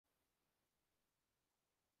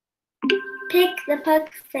Pig the Pug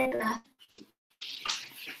Fibber.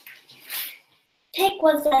 Pig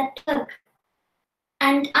was a pug,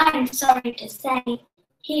 and I'm sorry to say,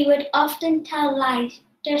 he would often tell lies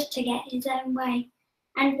just to get his own way.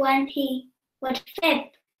 And when he would fib,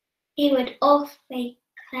 he would also be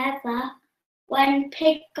clever. When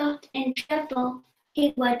Pig got in trouble,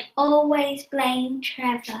 he would always blame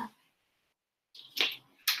Trevor.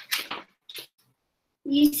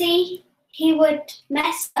 You see, he would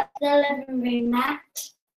mess up the living room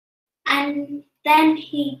mat, and then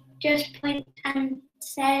he'd just point and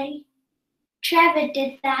say, Trevor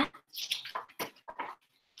did that.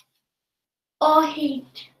 Or he'd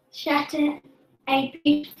shatter a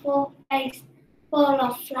beautiful vase full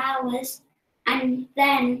of flowers, and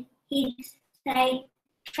then he'd say,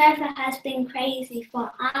 Trevor has been crazy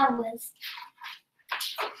for hours.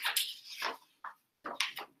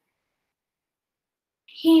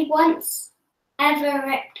 He once ever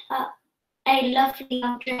ripped up a lovely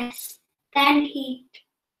old dress. Then he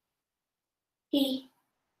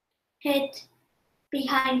hid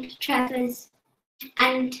behind Trevor's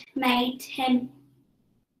and made him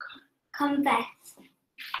confess.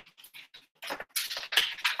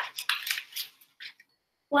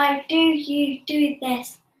 Why do you do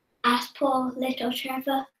this? Asked poor little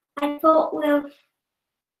Trevor. I thought we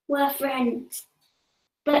were friends.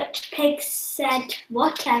 But Pig said,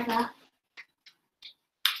 whatever.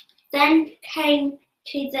 Then came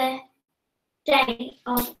to the day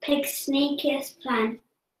of Pig's sneakiest plan.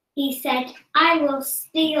 He said, I will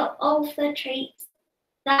steal all the treats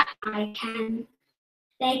that I can.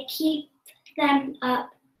 They keep them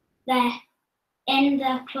up there in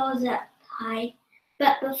the closet high.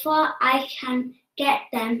 But before I can get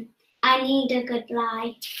them, I need a good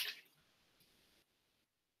lie.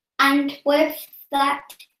 And with that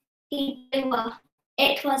he blew off.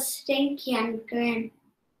 It was stinky and grim.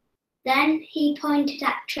 Then he pointed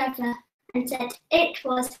at Trevor and said it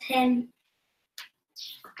was him.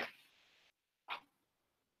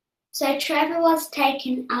 So Trevor was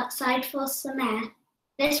taken outside for some air.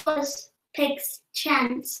 This was Pig's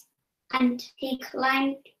chance, and he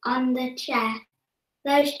climbed on the chair.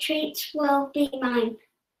 Those treats will be mine,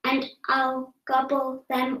 and I'll gobble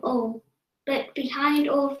them all. But behind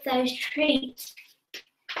all those treats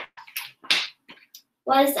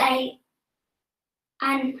was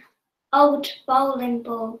an old bowling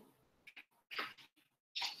ball.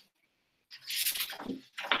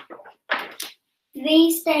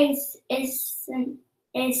 These days is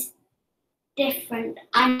different.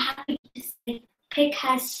 I'm happy to say Pig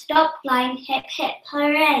has stopped lying. Hip hip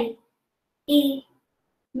hooray! He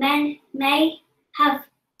may have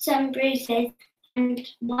some bruises and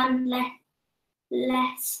one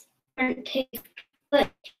less front tooth,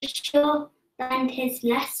 but he sure learned his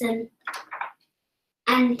lesson,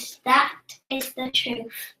 and that is the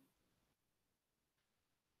truth.